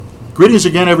Greetings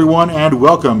again, everyone, and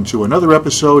welcome to another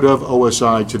episode of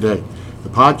OSI Today, the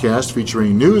podcast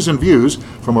featuring news and views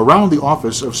from around the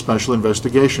Office of Special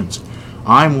Investigations.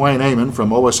 I'm Wayne Amon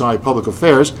from OSI Public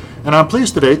Affairs, and I'm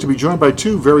pleased today to be joined by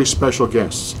two very special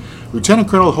guests. Lieutenant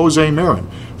Colonel Jose Marin,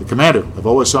 the commander of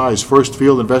OSI's 1st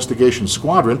Field Investigations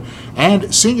Squadron,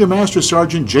 and Senior Master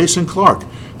Sgt. Jason Clark,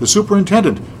 the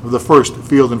superintendent of the 1st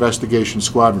Field Investigations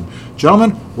Squadron.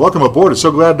 Gentlemen, welcome aboard. It's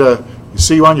so glad to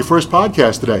see you on your first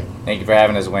podcast today. Thank you for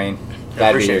having us, Wayne.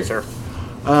 Glad to be here, sir.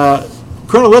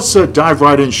 Colonel, let's dive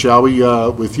right in, shall we,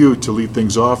 with you to lead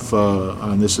things off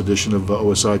on this edition of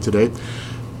OSI Today.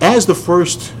 As the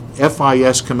 1st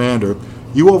FIS commander,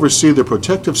 you oversee the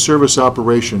protective service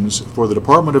operations for the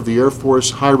Department of the Air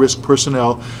Force high-risk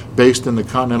personnel based in the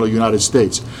continental United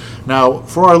States. Now,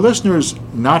 for our listeners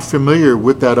not familiar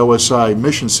with that OSI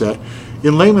mission set,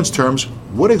 in layman's terms,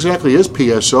 what exactly is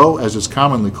PSO, as it's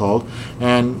commonly called,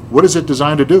 and what is it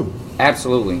designed to do?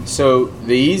 Absolutely. So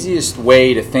the easiest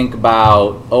way to think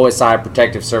about OSI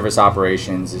Protective Service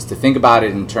Operations is to think about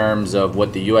it in terms of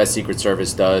what the U.S. Secret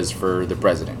Service does for the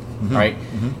President, right?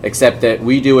 Except that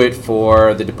we do it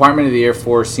for the Department of the Air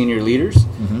Force senior leaders,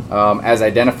 as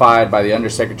identified by the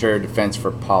Undersecretary of Defense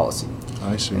for Policy.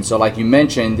 I see. And so, like you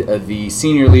mentioned, the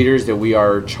senior leaders that we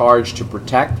are charged to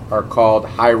protect are called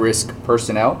high-risk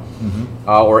personnel,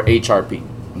 or HRP.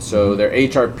 And so their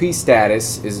HRP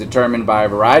status is determined by a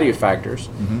variety of factors,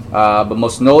 but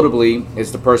most notably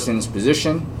is the person's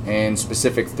position and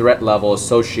specific threat level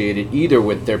associated either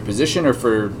with their position or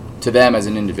to them as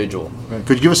an individual. Right.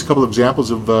 Could you give us a couple of examples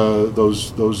of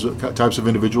those types of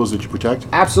individuals that you protect?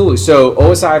 Absolutely. So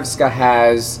OSI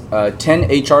has 10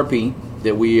 HRP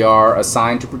that we are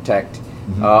assigned to protect,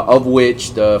 of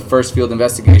which the 1st Field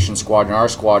Investigations Squadron, our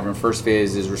squadron, 1st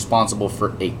FIS, is responsible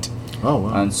for 8. Oh,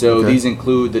 wow. And so these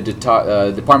include the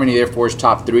Department of the Air Force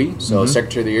top 3, so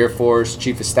Secretary of the Air Force,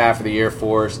 Chief of Staff of the Air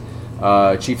Force,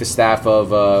 Chief of Staff of,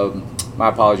 the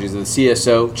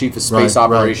CSO, Chief of Space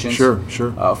Operations. Right.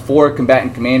 Sure. 4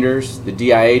 combatant commanders, the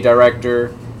DIA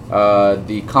Director,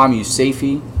 the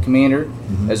CommuSafe Commander,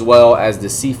 as well as the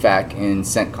CFAC and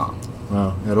CENTCOM.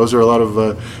 Wow, yeah, those are a lot of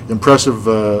impressive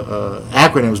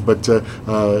acronyms, but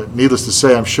needless to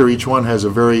say, I'm sure each one has a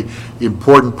very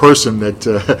important person that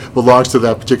belongs to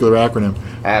that particular acronym.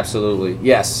 Absolutely,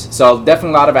 yes. So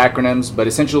definitely a lot of acronyms, but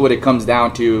essentially what it comes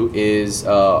down to is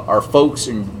our folks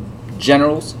and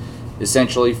generals,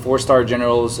 essentially 4-star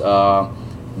generals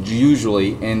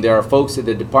usually, and there are folks that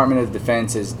the Department of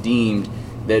Defense has deemed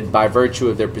that by virtue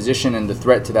of their position and the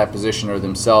threat to that position or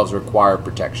themselves require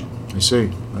protection. I see.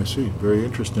 Very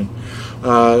interesting.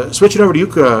 Switching over to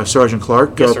you, Sergeant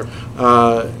Clark. Yes, sir.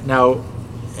 Now,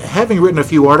 having written a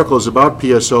few articles about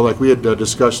PSO, like we had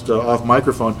discussed off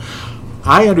microphone,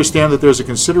 I understand that there's a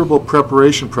considerable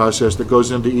preparation process that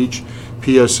goes into each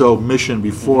PSO mission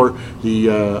before the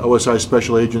OSI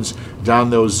special agents don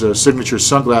those signature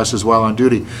sunglasses while on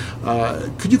duty.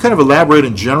 Could you kind of elaborate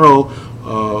in general,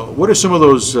 what are some of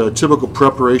those typical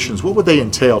preparations? What would they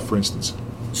entail, for instance?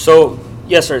 So,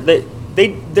 yes, sir.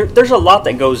 There's a lot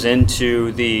that goes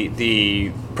into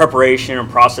the preparation and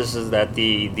processes that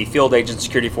the field agent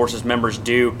security forces members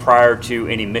do prior to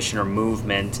any mission or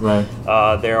movement. Right.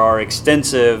 There are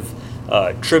extensive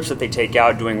trips that they take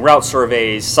out doing route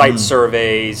surveys, site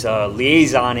surveys,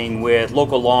 liaisoning with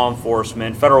local law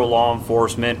enforcement, federal law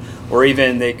enforcement, or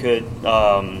even they could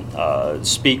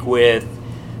speak with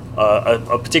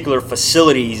a particular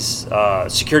facility's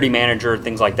security manager,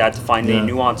 things like that, to find any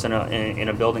nuance in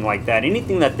a building like that.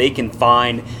 Anything that they can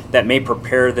find that may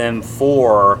prepare them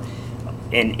for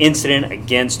an incident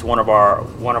against one of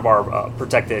our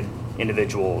protected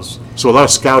individuals. So a lot of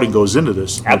scouting goes into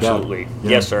this. Absolutely,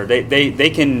 yes, sir. They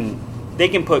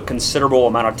can put considerable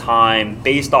amount of time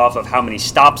based off of how many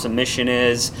stops a mission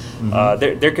is.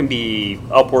 There can be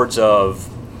upwards of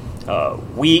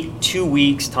week, 2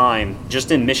 weeks time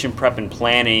just in mission prep and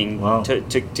planning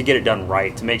to get it done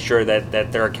right, to make sure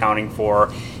that they're accounting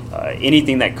for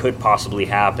anything that could possibly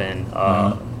happen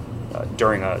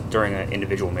during an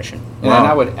individual mission. And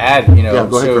I would add,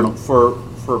 for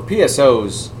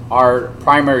PSOs, our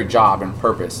primary job and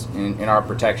purpose in our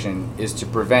protection is to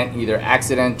prevent either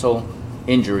accidental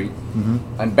injury,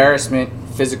 embarrassment,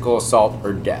 physical assault,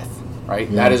 or death. Right?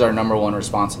 Yeah. That is our number one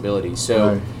responsibility.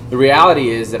 So the reality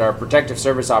is that our protective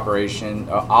service operation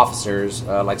officers,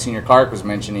 like Senior Clark was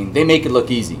mentioning, they make it look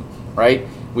easy, right?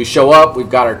 We show up, we've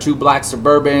got our 2 black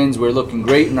Suburbans, we're looking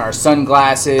great in our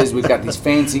sunglasses, we've got these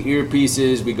fancy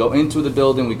earpieces, we go into the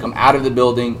building, we come out of the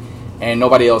building, and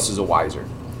nobody else is a wiser,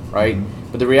 right?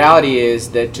 But the reality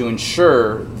is that to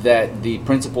ensure that the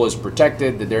principal is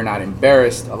protected, that they're not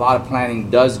embarrassed, a lot of planning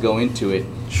does go into it.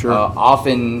 Sure.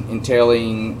 Often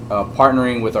entailing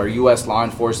partnering with our U.S. law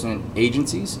enforcement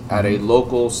agencies at a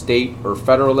local, state, or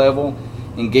federal level,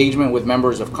 engagement with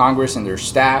members of Congress and their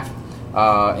staff,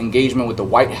 engagement with the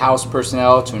White House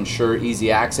personnel to ensure easy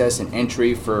access and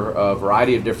entry for a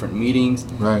variety of different meetings,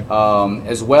 right.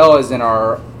 As well as in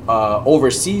our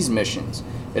overseas missions.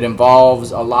 It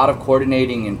involves a lot of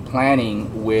coordinating and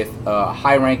planning with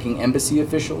high-ranking embassy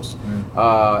officials,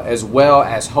 as well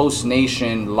as host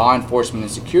nation law enforcement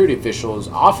and security officials,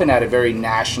 often at a very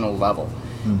national level.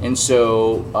 And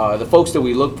so the folks that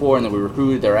we look for and that we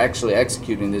recruit that are actually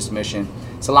executing this mission,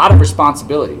 it's a lot of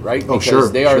responsibility, right?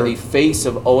 Because they are the face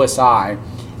of OSI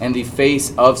and the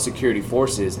face of security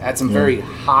forces at some very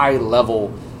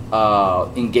high-level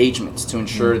engagements to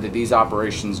ensure that these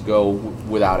operations go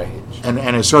without a hitch. And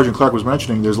as Sergeant Clark was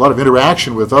mentioning, there's a lot of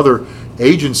interaction with other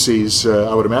agencies,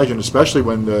 I would imagine, especially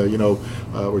when,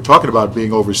 we're talking about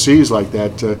being overseas like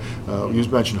that. You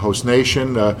mentioned host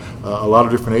nation, a lot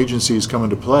of different agencies come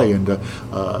into play, and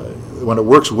when it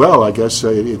works well, I guess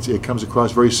it comes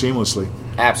across very seamlessly.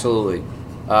 Absolutely.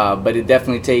 But it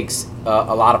definitely takes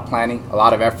a lot of planning, a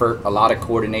lot of effort, a lot of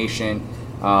coordination,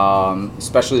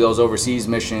 especially those overseas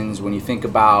missions. When you think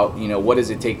about, what does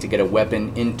it take to get a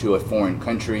weapon into a foreign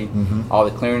country, all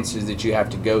the clearances that you have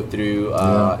to go through,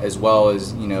 as well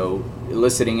as,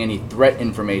 eliciting any threat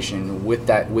information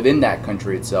within that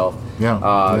country itself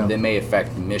that may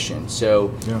affect the mission.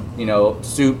 So,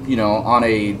 on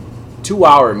a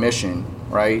 2-hour mission,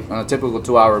 right? On a typical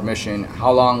 2-hour mission,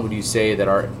 how long would you say that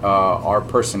our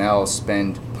personnel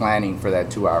spend planning for that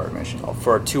 2-hour mission?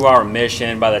 For a 2-hour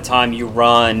mission, by the time you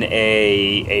run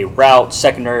a route,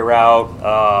 secondary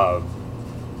route,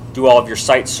 do all of your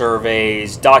site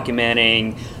surveys,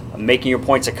 documenting, making your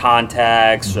points of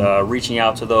contacts, reaching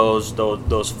out to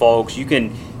those folks, you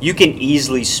can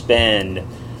easily spend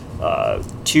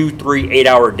 2, 3,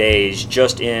 8-hour days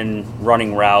just in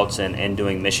running routes and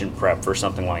doing mission prep for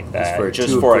something like that.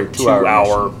 Just for a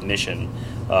 2-hour mission.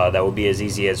 That would be as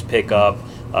easy as pick up,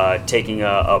 taking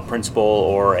a principal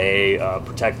or a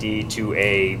protectee to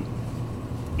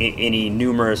any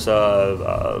numerous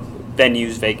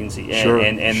venues, vacancy,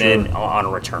 and then on a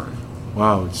return.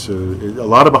 Wow, it's a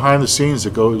lot of behind the scenes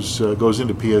that goes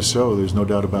into PSO. There's no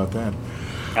doubt about that.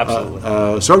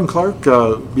 Absolutely. Sergeant Clark,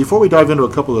 before we dive into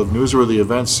a couple of newsworthy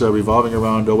events revolving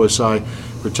around OSI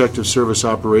Protective Service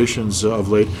operations of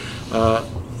late,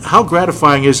 how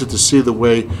gratifying is it to see the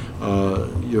way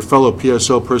your fellow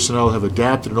PSO personnel have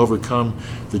adapted and overcome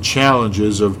the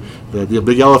challenges of the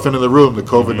big elephant in the room, the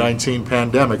COVID-19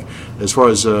 pandemic, as far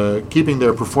as keeping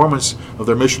their performance of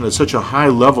their mission at such a high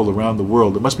level around the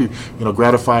world? It must be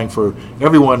gratifying for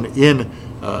everyone in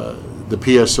the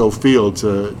PSO field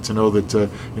to know that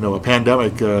a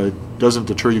pandemic doesn't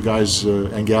deter you guys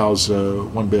and gals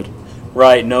one bit.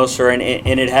 Right, no, sir, and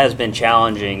it has been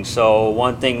challenging. So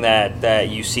one thing that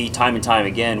you see time and time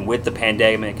again with the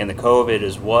pandemic and the COVID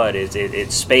is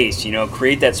it's space.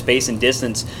 Create that space and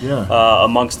distance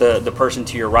amongst the person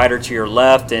to your right or to your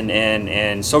left,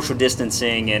 and social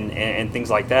distancing and things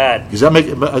like that. Does that make?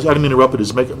 I didn't interrupt, but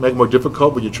does it make it more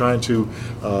difficult when you're trying to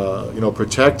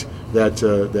protect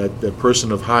that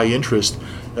person of high interest?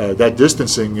 That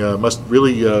distancing must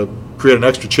really create an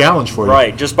extra challenge for you.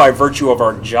 Right. Just by virtue of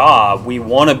our job, we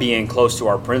want to be in close to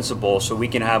our principal so we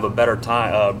can have a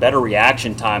better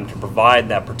reaction time to provide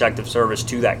that protective service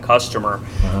to that customer.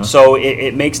 So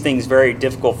it makes things very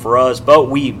difficult for us, but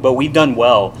we've done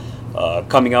well.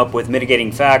 Coming up with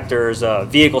mitigating factors,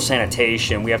 vehicle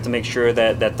sanitation. We have to make sure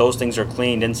that those things are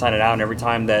cleaned inside and out, and every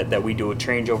time that we do a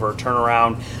changeover or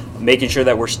turnaround, making sure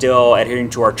that we're still adhering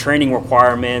to our training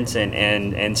requirements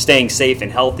and staying safe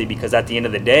and healthy, because at the end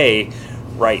of the day,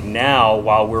 right now,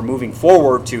 while we're moving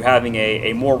forward to having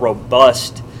a more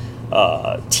robust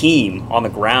team on the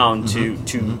ground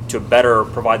to better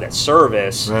provide that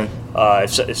service, right.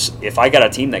 If I got a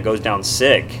team that goes down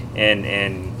sick and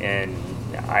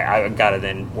I got to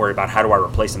then worry about how do I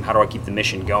replace them, how do I keep the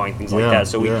mission going, things like that.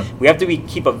 So we have to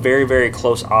keep a very, very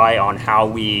close eye on how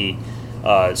we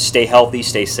stay healthy,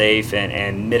 stay safe,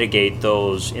 and mitigate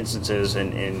those instances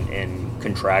and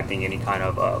contracting any kind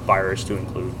of virus, to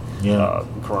include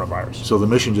coronavirus. So the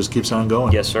mission just keeps on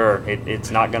going. Yes, sir.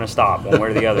 It's not going to stop one way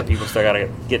or the other. People still got to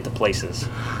get to places.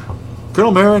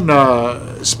 Colonel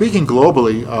Marin, speaking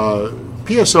globally,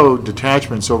 PSO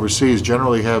detachments overseas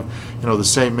generally have, the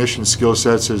same mission skill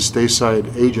sets as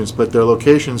stateside agents, but their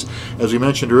locations, as we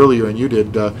mentioned earlier, and you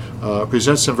did,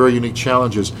 present some very unique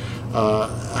challenges.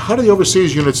 How do the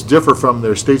overseas units differ from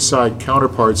their stateside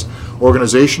counterparts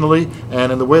organizationally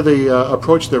and in the way they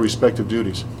approach their respective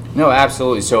duties? No,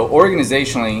 absolutely. So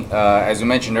organizationally, as we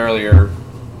mentioned earlier,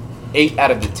 8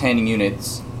 out of the 10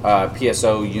 units,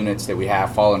 PSO units that we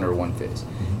have fall under one FIS.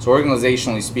 So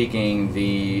organizationally speaking,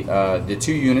 the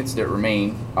 2 units that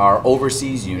remain are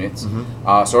overseas units. So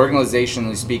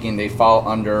organizationally speaking, they fall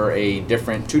under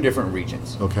two different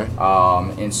regions. Okay.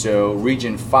 And so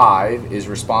Region 5 is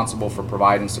responsible for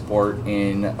providing support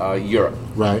in Europe.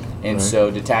 Right. And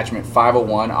so Detachment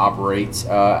 501 operates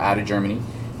out of Germany.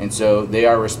 And so they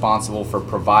are responsible for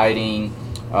providing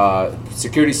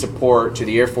security support to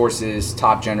the Air Force's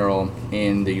top general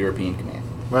in the European Command.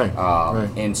 Right.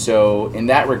 And so in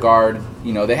that regard,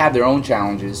 they have their own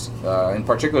challenges, in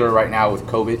particular right now with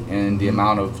COVID and the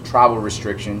amount of travel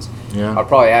restrictions. Yeah. I'll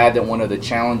probably add that one of the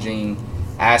challenging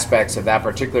aspects of that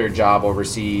particular job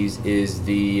overseas is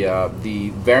the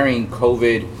varying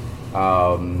COVID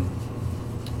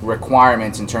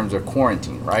requirements in terms of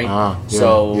quarantine, right?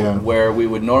 Where we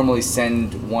would normally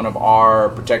send one of our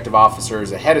protective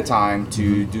officers ahead of time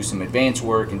to do some advanced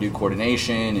work and do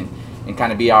coordination and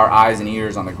kind of be our eyes and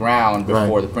ears on the ground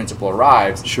before the principal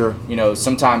arrives. Sure.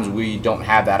 Sometimes we don't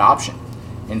have that option.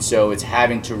 And so it's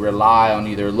having to rely on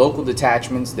either local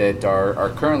detachments that are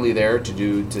currently there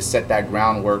to set that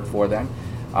groundwork for them,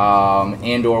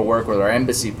 and or work with our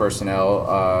embassy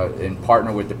personnel and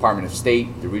partner with Department of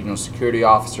State, the regional security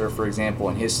officer, for example,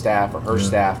 and his staff or her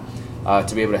staff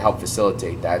to be able to help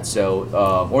facilitate that. So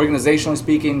organizationally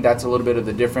speaking, that's a little bit of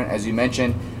the different. As you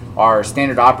mentioned, our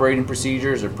standard operating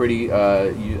procedures are pretty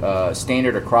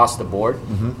standard across the board.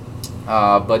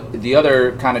 But the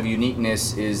other kind of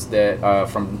uniqueness is that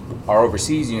from our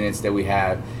overseas units that we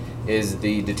have is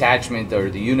the detachment or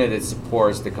the unit that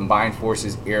supports the Combined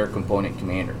Forces Air Component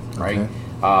Commander, right?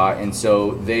 Okay. And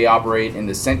so they operate in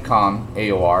the CENTCOM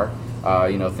AOR.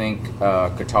 Think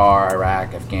Qatar,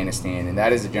 Iraq, Afghanistan, and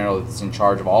that is the general that's in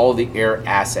charge of all of the air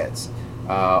assets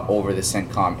over the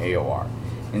CENTCOM AOR.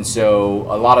 And so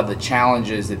a lot of the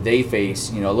challenges that they face,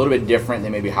 a little bit different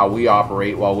than maybe how we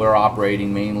operate while we're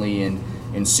operating mainly in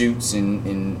suits and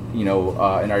in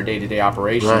our day-to-day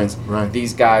operations. Right.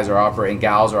 These guys are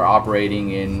gals are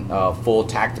operating in full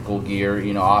tactical gear,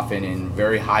 often in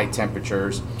very high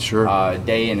temperatures,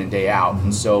 day in and day out.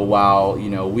 And so while,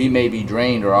 we may be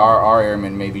drained, or our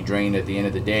airmen may be drained at the end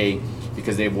of the day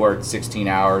because they've worked 16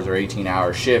 hours or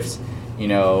 18-hour shifts,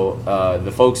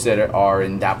 the folks that are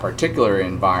in that particular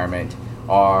environment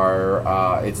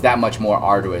it's that much more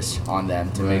arduous on them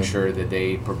to make sure that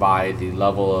they provide the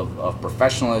level of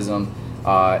professionalism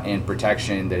and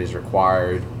protection that is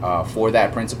required for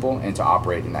that principal and to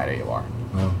operate in that AOR.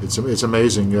 Well, it's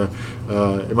amazing.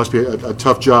 It must be a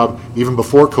tough job even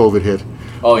before COVID hit.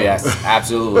 Oh yes,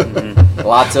 absolutely.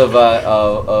 Lots of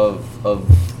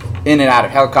in and out of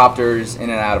helicopters,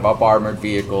 in and out of up-armored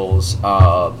vehicles,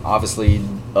 obviously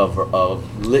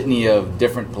of litany of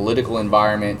different political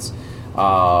environments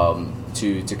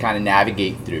to kind of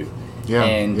navigate through.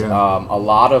 A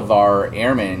lot of our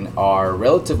airmen are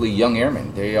relatively young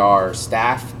airmen. They are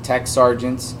staff tech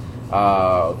sergeants,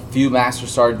 few master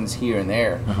sergeants here and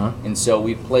there. And so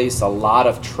we place a lot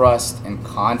of trust and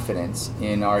confidence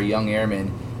in our young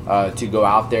airmen to go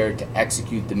out there to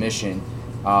execute the mission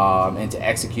and to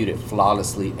execute it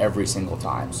flawlessly every single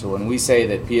time. So when we say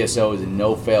that PSO is a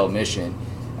no-fail mission,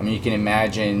 I mean, you can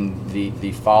imagine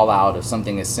the fallout of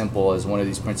something as simple as one of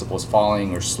these principals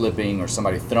falling or slipping or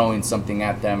somebody throwing something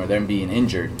at them or them being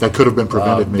injured. That could have been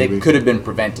prevented, maybe. That could have been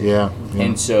prevented. Yeah.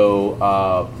 And so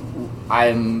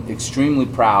I'm extremely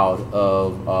proud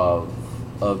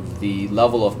of the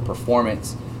level of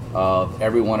performance of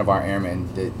every one of our airmen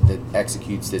that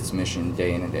executes this mission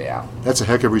day in and day out. That's a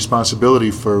heck of responsibility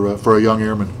for a young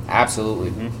airman.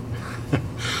 Absolutely.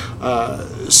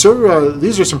 Sir,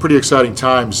 these are some pretty exciting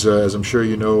times, as I'm sure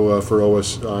you know, for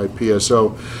OSI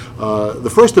PSO. The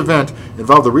first event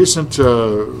involved the recent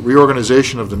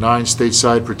reorganization of the 9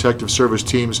 stateside protective service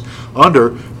teams under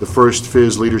the first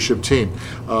FIS leadership team.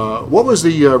 What was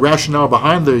the rationale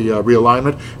behind the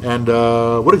realignment, and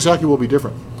what exactly will be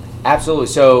different? Absolutely.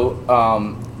 So,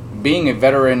 being a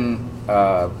veteran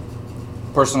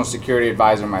personal security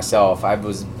advisor myself, I've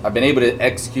been able to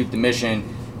execute the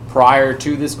mission prior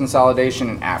to this consolidation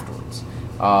and afterwards.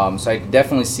 So I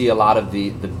definitely see a lot of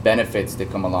the benefits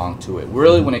that come along to it.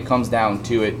 Really, when it comes down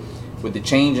to it, with the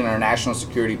change in our national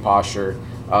security posture,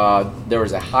 there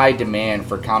was a high demand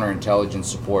for counterintelligence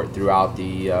support throughout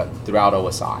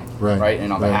OSI, right?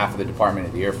 And on behalf of the Department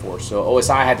of the Air Force. So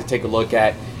OSI had to take a look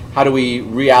at how do we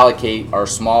reallocate our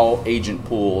small agent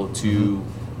pool to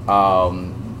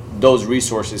those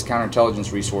resources,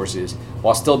 counterintelligence resources,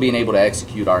 while still being able to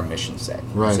execute our mission set.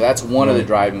 Right. So that's one of the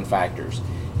driving factors.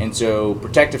 And so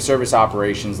protective service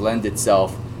operations lend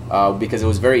itself because it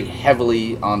was very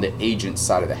heavily on the agent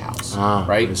side of the house,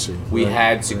 right? I see. We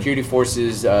had security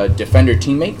forces defender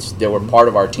teammates that were part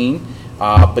of our team,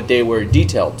 but they were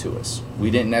detailed to us. We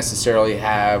didn't necessarily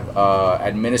have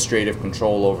administrative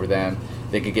control over them.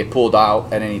 They could get pulled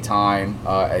out at any time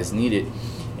as needed.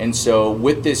 And so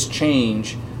with this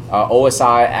change,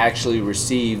 OSI actually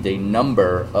received a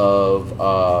number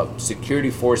of security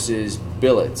forces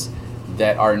billets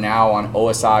that are now on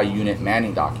OSI unit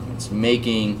manning documents,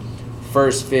 making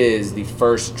FIS the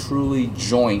first truly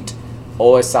joint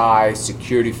OSI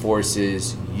security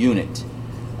forces unit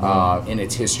in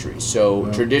its history. So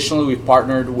traditionally we've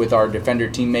partnered with our defender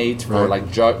teammates for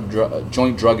like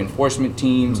joint drug enforcement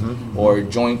teams or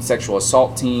joint sexual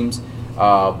assault teams.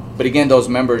 But again, those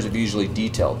members have usually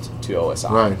detailed to OSI.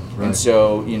 Right. And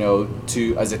so,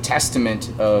 as a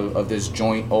testament of this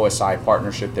joint OSI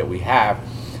partnership that we have,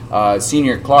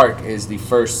 Senior Clark is the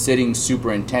first sitting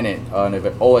superintendent of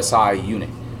an OSI unit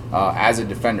as a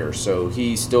defender. So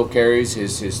he still carries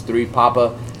his 3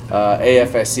 Papa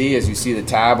AFSC, as you see the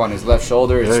tab on his left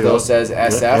shoulder. It still says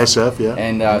SF. SF, yeah.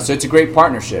 And so it's a great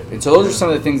partnership. And so those are some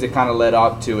of the things that kind of led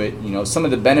up to it. Some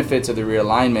of the benefits of the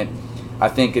realignment, I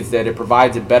think, is that it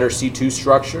provides a better C2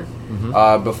 structure.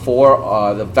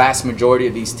 Before, the vast majority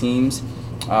of these teams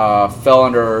fell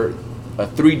under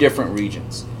 3 different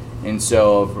regions. And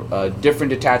so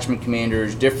different detachment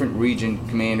commanders, different region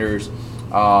commanders.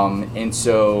 And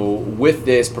so with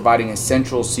this, providing a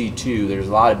central C2, there's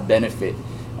a lot of benefit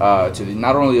to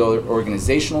not only the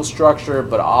organizational structure,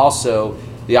 but also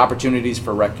the opportunities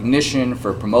for recognition,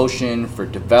 for promotion, for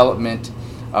development,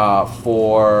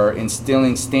 for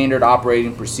instilling standard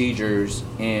operating procedures,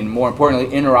 and more importantly,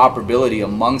 interoperability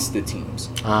amongst the teams,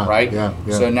 right?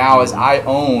 So now as I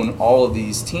own all of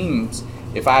these teams,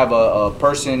 if I have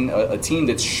a team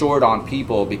that's short on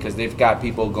people because they've got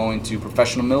people going to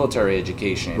professional military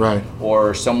education,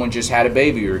 or someone just had a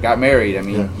baby or got married,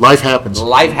 life happens.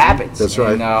 Life happens. That's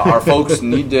right. And our folks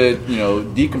need to,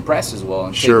 decompress as well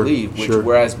and take leave.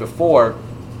 Whereas before,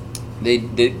 they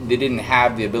didn't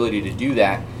have the ability to do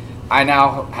that. I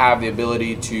now have the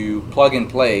ability to plug and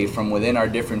play from within our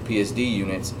different PSD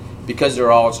units because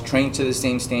they're all trained to the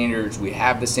same standards. We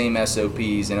have the same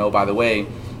SOPs, and oh, by the way,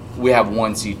 we have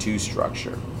one C2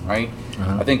 structure, right?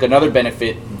 I think another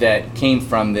benefit that came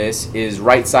from this is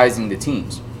right-sizing the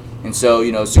teams. And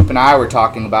so, Soup and I were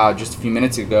talking about just a few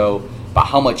minutes ago about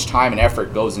how much time and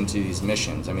effort goes into these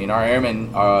missions. Our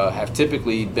airmen have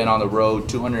typically been on the road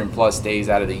 200 plus days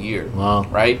out of the year. Wow.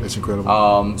 Right? That's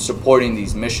incredible. Supporting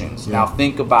these missions. Now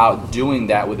think about doing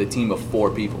that with a team of 4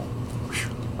 people,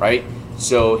 right?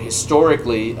 So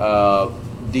historically,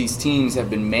 these teams have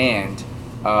been manned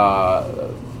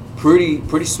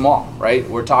pretty small, right?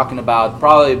 We're talking about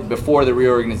probably before the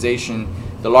reorganization,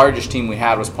 the largest team we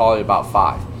had was probably about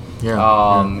 5.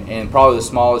 And probably the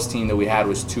smallest team that we had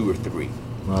was 2 or 3,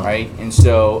 right? And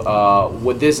so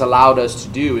what this allowed us to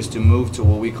do is to move to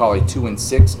what we call a 2 and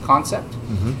 6 concept,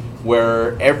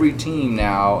 where every team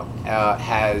now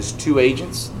has 2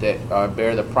 agents that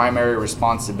bear the primary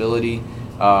responsibility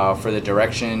for the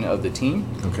direction of the team.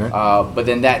 But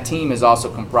then that team is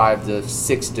also comprised of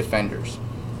 6 defenders.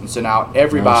 And so now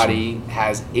everybody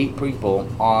has 8 people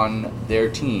on their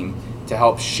team to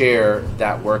help share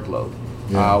that workload,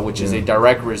 which is a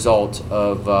direct result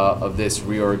of this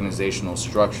reorganizational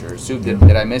structure. Sue,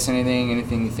 did I miss anything?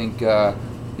 Anything you think that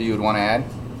you would want to add?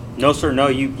 No, sir. No,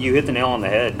 you hit the nail on the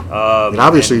head. And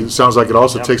obviously, it sounds like it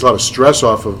also takes a lot of stress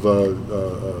off of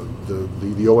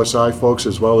the OSI folks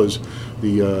as well as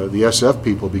the SF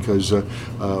people, because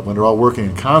when they're all working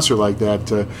in concert like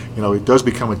that, it does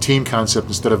become a team concept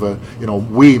instead of a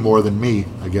we more than me,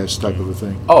 I guess, type of a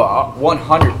thing. Oh,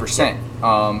 100%.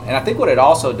 And I think what it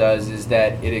also does is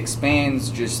that it expands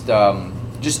just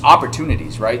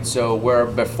opportunities, right? So where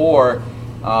before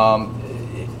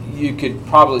you could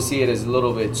probably see it as a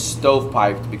little bit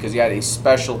stovepiped because you had a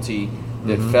specialty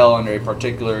that fell under a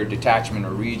particular detachment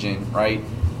or region, right?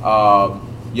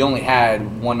 You only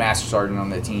had one Master Sergeant on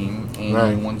the team,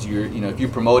 and once you're, if you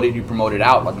promoted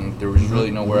out. There was really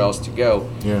nowhere else to go.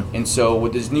 And so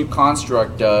what this new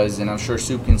construct does, and I'm sure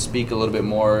Soup can speak a little bit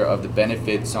more of the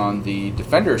benefits on the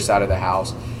defender side of the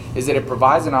house, is that it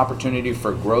provides an opportunity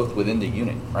for growth within the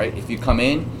unit, right? If you come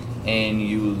in and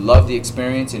you love the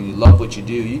experience and you love what you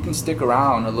do, you can stick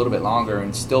around a little bit longer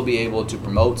and still be able to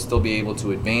promote, still be able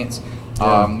to advance.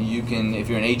 You can, if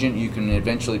you're an agent, you can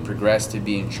eventually progress to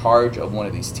be in charge of one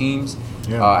of these teams.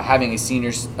 Having a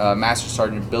senior Master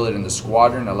Sergeant billet in the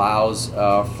squadron allows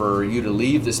for you to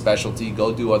leave the specialty,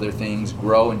 go do other things,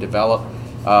 grow and develop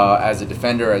as a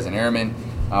defender, as an airman,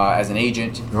 as an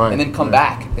agent, and then come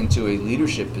back into a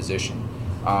leadership position.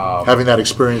 Having that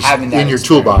experience in your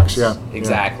toolbox.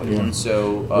 Exactly. And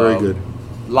so very good.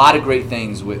 A lot of great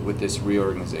things with this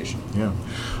reorganization.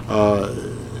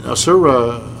 Now, sir,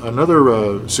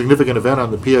 another significant event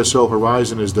on the PSO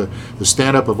horizon is the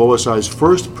stand-up of OSI's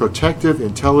first Protective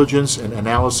Intelligence and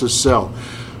Analysis Cell.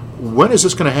 When is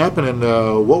this going to happen, and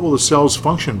what will the cell's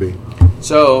function be?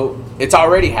 So it's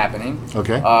already happening.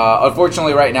 Okay.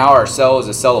 Unfortunately, right now our cell is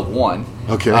a cell of one.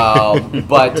 Okay.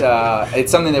 But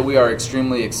it's something that we are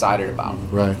extremely excited about.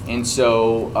 Right. And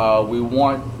so we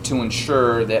want to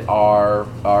ensure that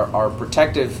our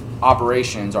protective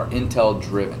operations are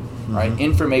intel-driven. Right,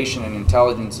 information and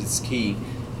intelligence is key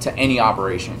to any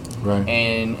operation. Right.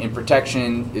 And in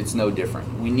protection, it's no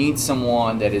different. We need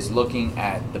someone that is looking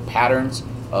at the patterns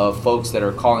of folks that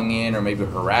are calling in, or maybe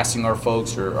harassing our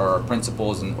folks or our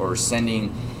principals, or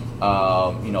sending,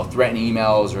 threatening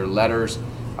emails or letters.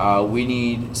 We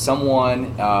need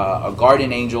someone, a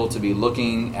guardian angel, to be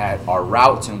looking at our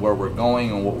routes and where we're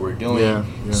going and what we're doing.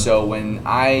 So when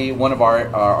one of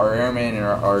our airmen and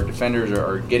our defenders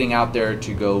are getting out there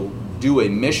to go do a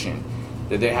mission,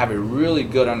 that they have a really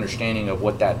good understanding of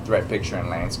what that threat picture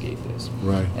and landscape is.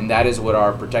 Right. And that is what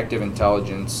our protective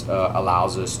intelligence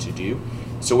allows us to do.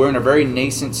 So we're in a very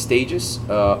nascent stages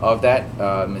of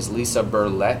that. Ms. Lisa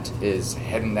Burlett is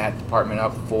heading that department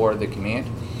up for the command.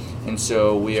 And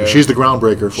so she's the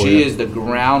groundbreaker for you. She is the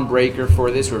groundbreaker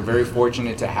for this. We're very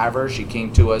fortunate to have her. She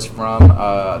came to us from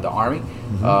the Army,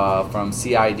 from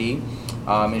CID,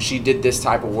 and she did this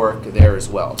type of work there as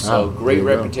well. So great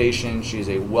reputation. She's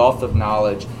a wealth of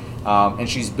knowledge, and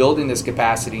she's building this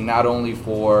capacity not only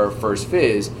for First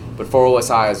FIS, but for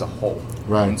OSI as a whole.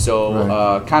 Right. And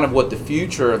so kind of what the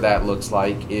future of that looks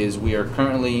like is we've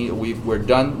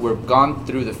gone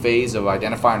through the phase of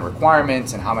identifying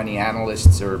requirements and how many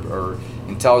analysts or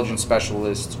intelligence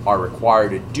specialists are required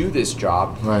to do this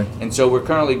job. Right. And so we're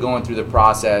currently going through the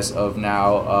process of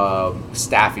now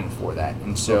staffing for that.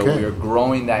 And so we are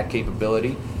growing that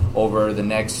capability over the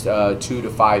next 2 to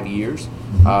 5 years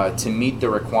to meet the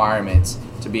requirements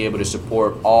to be able to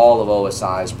support all of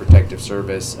OSI's protective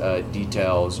service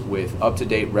details with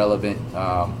up-to-date, relevant,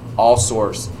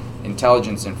 all-source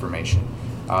intelligence information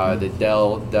that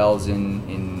delves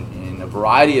in a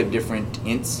variety of different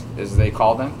ints, as they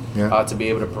call them, to be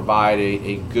able to provide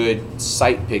a good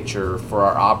sight picture for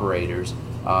our operators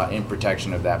in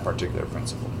protection of that particular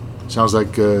principle. Sounds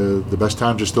like the best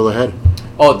times are still ahead.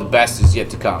 Oh, the best is yet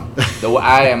to come.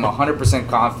 I am 100%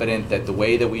 confident that the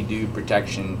way that we do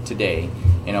protection today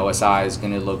in OSI is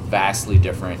going to look vastly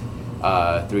different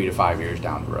 3 to 5 years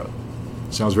down the road.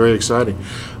 Sounds very exciting.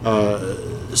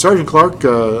 Sergeant Clark,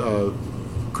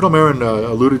 Colonel Marin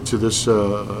alluded to this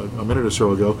a minute or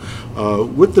so ago.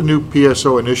 With the new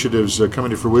PSO initiatives coming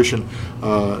to fruition,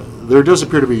 there does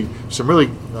appear to be some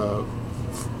really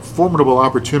formidable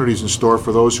opportunities in store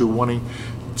for those who are wanting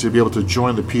to be able to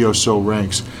join the PSO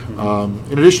ranks.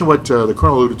 In addition to what the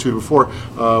Colonel alluded to before,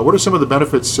 what are some of the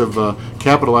benefits of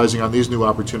capitalizing on these new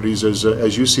opportunities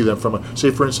as you see them from, say,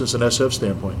 for instance, an SF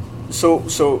standpoint?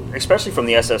 So especially from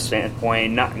the SF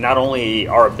standpoint, not only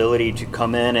our ability to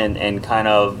come in and kind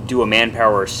of do a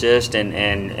manpower assist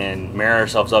and marry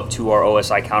ourselves up to our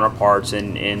OSI counterparts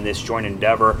in this joint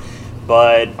endeavor,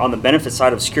 but on the benefit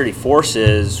side of security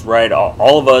forces, right,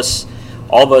 all of us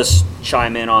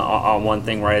chime in on one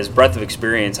thing, right, is breadth of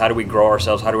experience. How do we grow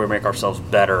ourselves? How do we make ourselves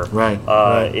better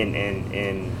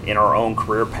in our own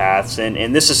career paths?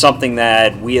 And this is something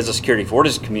that we as a security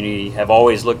forces community have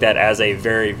always looked at as a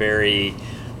very, very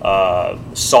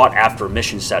sought after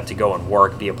mission set to go and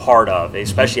work, be a part of,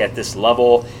 especially at this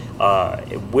level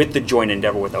with the joint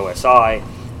endeavor with OSI.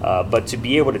 But to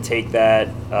be able to take that,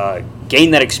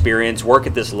 gain that experience, work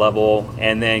at this level,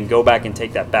 and then go back and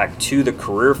take that back to the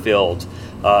career field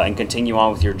and continue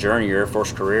on with your journey, your Air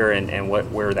Force career, and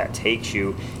where that takes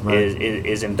you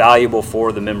is invaluable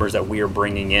for the members that we are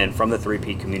bringing in from the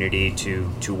 3P community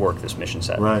to work this mission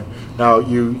set. Right. Now,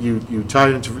 you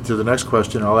tied into the next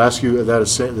question. I'll ask you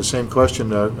the same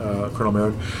question, Colonel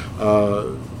Marin.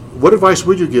 what advice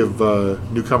would you give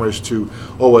newcomers to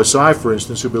OSI, for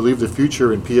instance, who believe the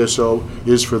future in PSO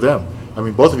is for them? I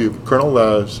mean, both of you,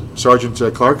 Colonel, Sergeant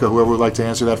Clark, whoever would like to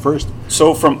answer that first.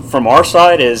 So from our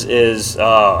side is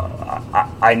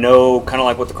I know, kind of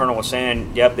like what the Colonel was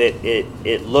saying. Yep,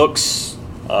 it looks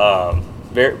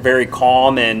very, very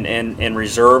calm and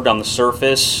reserved on the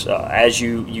surface as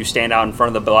you stand out in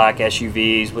front of the black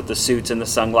SUVs with the suits and the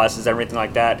sunglasses, everything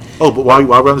like that. Oh, but while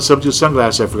we're on the subject of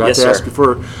sunglasses, I forgot to ask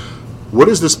before. What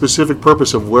is the specific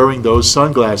purpose of wearing those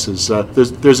sunglasses?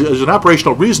 There's an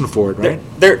operational reason for it, right?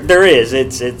 There is.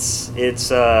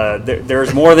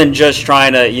 There's more than just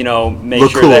trying to make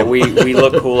look sure cool. that we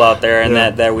look cool out there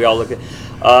and that we all look.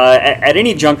 At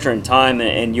any juncture in time,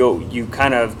 and you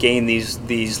kind of gain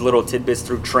these little tidbits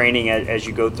through training as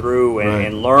you go through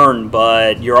and learn.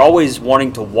 But you're always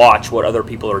wanting to watch what other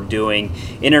people are doing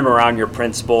in and around your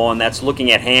principal, and that's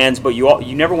looking at hands. But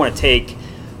you never want to take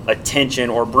attention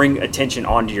or bring attention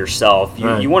onto yourself.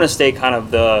 You want to stay kind of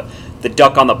the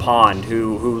duck on the pond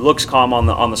who looks calm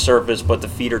on the surface, but the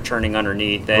feet are turning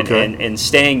underneath, and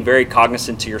staying very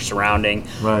cognizant to your surrounding.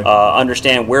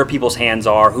 Understand where people's hands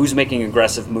are, who's making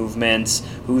aggressive movements,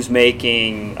 who's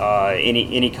making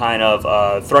any kind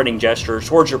of threatening gestures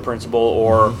towards your principal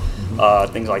or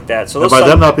things like that. So by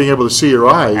them not being able to see your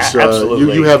eyes,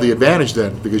 absolutely. You have the advantage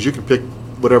then, because you can pick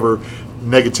whatever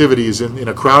negativity is in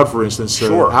a crowd, for instance,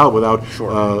 out without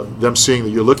them seeing that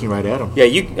you're looking right at them. Yeah,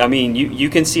 you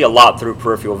can see a lot through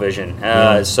peripheral vision.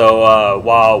 So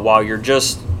while you're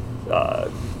just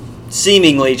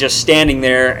seemingly just standing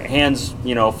there, hands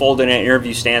folded in an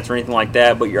interview stance or anything like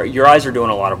that, but your eyes are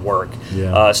doing a lot of work,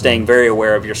 staying very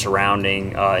aware of your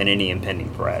surrounding and any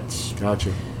impending threats.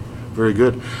 Gotcha. Very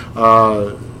good.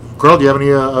 Colonel, do you have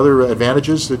any other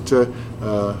advantages that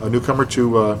a newcomer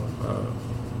to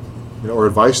or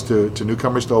advice to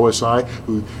newcomers to OSI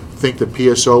who think that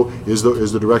PSO is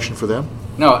the direction for them?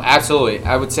 No, absolutely.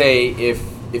 I would say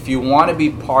if you want to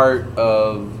be part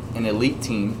of an elite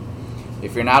team,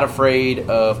 if you're not afraid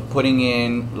of putting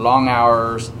in long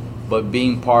hours, but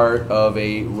being part of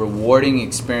a rewarding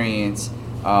experience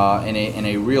in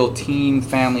a real team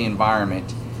family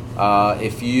environment,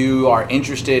 if you are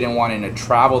interested in wanting to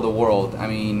travel the world, I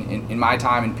mean, in my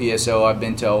time in PSO, I've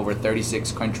been to over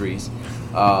 36 countries.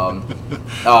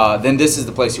 Then this is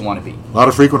the place you want to be. A lot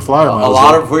of frequent flyer miles. A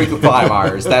lot of frequent flyer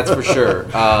miles, that's for sure.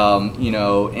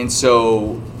 And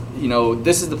so,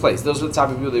 this is the place. Those are the type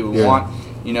of people that we want.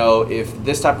 If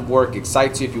this type of work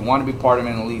excites you, if you want to be part of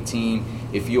an elite team,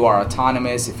 if you are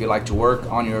autonomous, if you like to work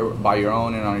by your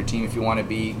own and on your team, if you want to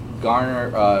be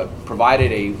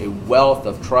provided a wealth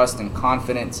of trust and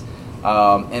confidence,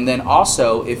 and then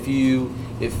also if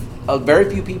very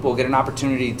few people get an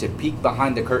opportunity to peek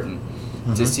behind the curtain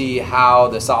to see how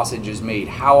the sausage is made,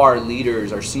 how our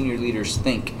senior leaders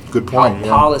think, good point,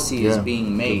 how policy is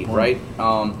being made, right?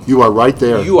 You are right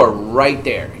there. You are right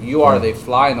there. You are the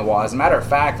fly in the wall. As a matter of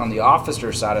fact, on the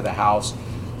officer side of the house,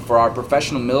 for our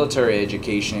professional military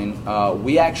education,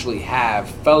 we actually have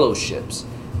fellowships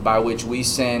by which we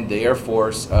send the Air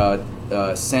Force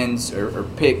sends or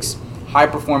picks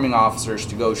high-performing officers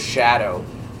to go shadow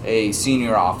a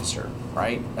senior officer,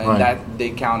 right? And that they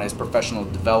count as professional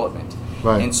development.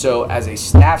 And so as a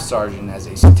staff sergeant, as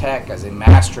a tech, as a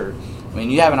master, I mean,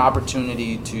 you have an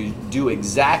opportunity to do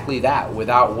exactly that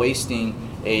without wasting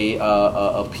a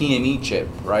PME chip,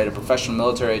 right? A professional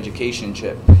military education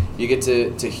chip. You get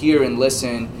to hear and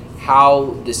listen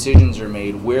how decisions are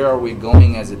made. Where are we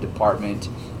going as a department?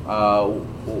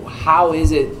 How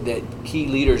is it that key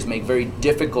leaders make very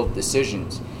difficult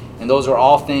decisions? And those are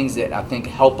all things that I think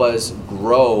help us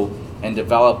grow and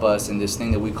develop us in this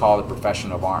thing that we call the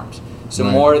profession of arms. So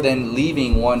more than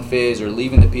leaving one FIS or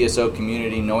leaving the PSO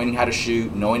community, knowing how to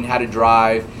shoot, knowing how to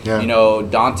drive,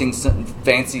 daunting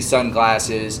fancy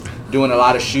sunglasses, doing a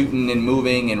lot of shooting and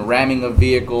moving and ramming of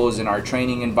vehicles in our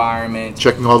training environment.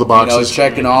 Checking all the boxes.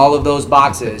 Checking all of those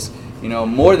boxes.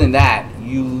 More than that,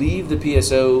 you leave the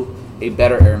PSO a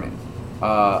better airman.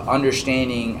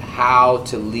 Understanding how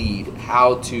to lead,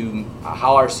 how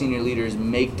our senior leaders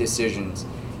make decisions.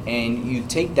 And you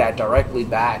take that directly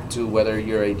back to whether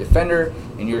you're a defender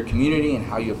in your community and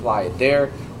how you apply it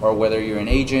there, or whether you're an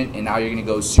agent and now you're going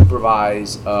to go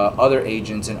supervise other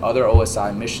agents and other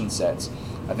OSI mission sets.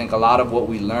 I think a lot of what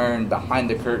we learned behind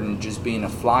the curtain, just being a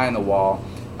fly on the wall,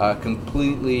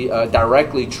 completely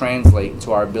directly translate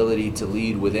to our ability to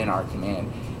lead within our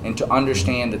command and to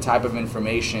understand the type of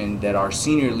information that our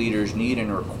senior leaders need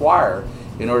and require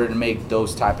in order to make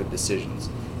those type of decisions.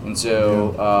 And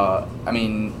so,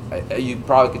 you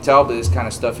probably could tell, but this kind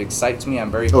of stuff excites me.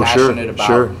 I'm very passionate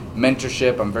about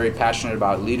mentorship. I'm very passionate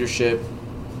about leadership.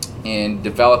 in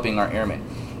developing our airmen.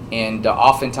 And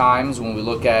oftentimes when we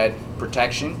look at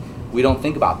protection, we don't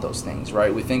think about those things,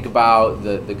 right? We think about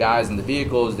the guys in the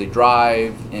vehicles, they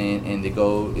drive and they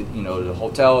go, to the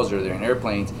hotels or they're in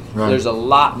airplanes. Right. There's a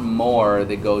lot more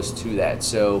that goes to that.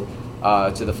 So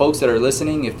to the folks that are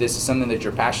listening, if this is something that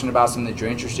you're passionate about, something that you're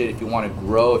interested, if you want to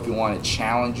grow, if you want to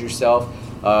challenge yourself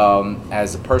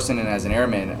as a person and as an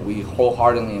airman, we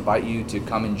wholeheartedly invite you to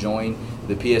come and join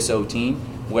the PSO team,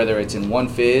 whether it's in 1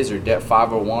 FIS or Det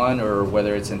 501 or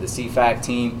whether it's in the CFAC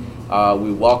team.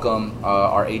 We welcome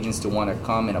our agents to want to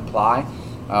come and apply.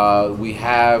 We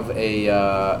have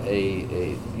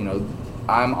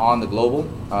I'm on the global.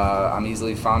 I'm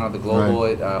easily found on the global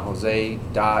at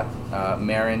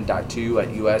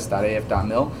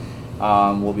jose.marin.2@us.af.mil.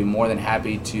 We'll be more than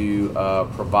happy to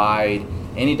provide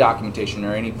any documentation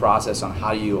or any process on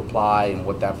how you apply and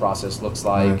what that process looks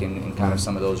like and kind of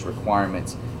some of those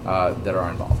requirements that are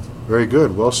involved. Very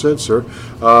good. Well said, sir.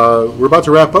 We're about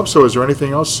to wrap up, so is there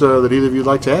anything else that either of you would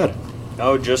like to add?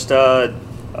 No, just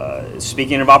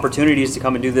speaking of opportunities to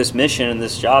come and do this mission and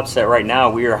this job set right now,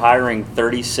 we are hiring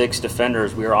 36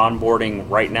 defenders. We are onboarding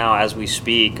right now as we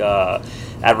speak.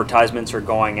 Advertisements are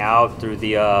going out through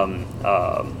the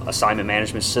assignment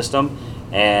management system.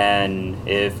 And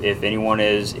if anyone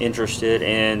is interested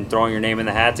in throwing your name in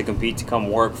the hat to compete to come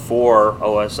work for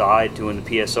OSI doing the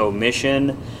PSO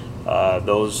mission,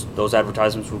 those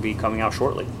advertisements will be coming out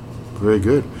shortly. Very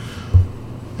good.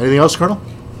 Anything else, Colonel?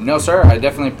 No, sir. I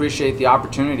definitely appreciate the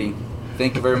opportunity.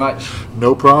 Thank you very much.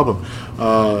 No problem.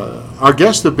 Our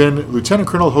guests have been Lieutenant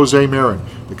Colonel Jose Marin,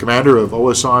 the commander of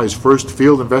OSI's 1st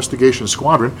Field Investigations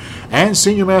Squadron, and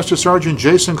Senior Master Sergeant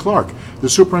Jason Clark, the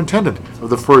superintendent of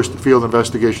the 1st Field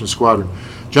Investigations Squadron.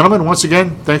 Gentlemen, once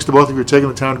again, thanks to both of you for taking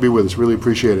the time to be with us. Really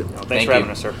appreciate it. Thanks for having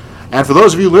us, sir. And for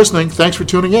those of you listening, thanks for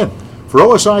tuning in. For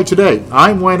OSI Today,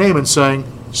 I'm Wayne Amon saying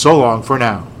so long for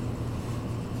now.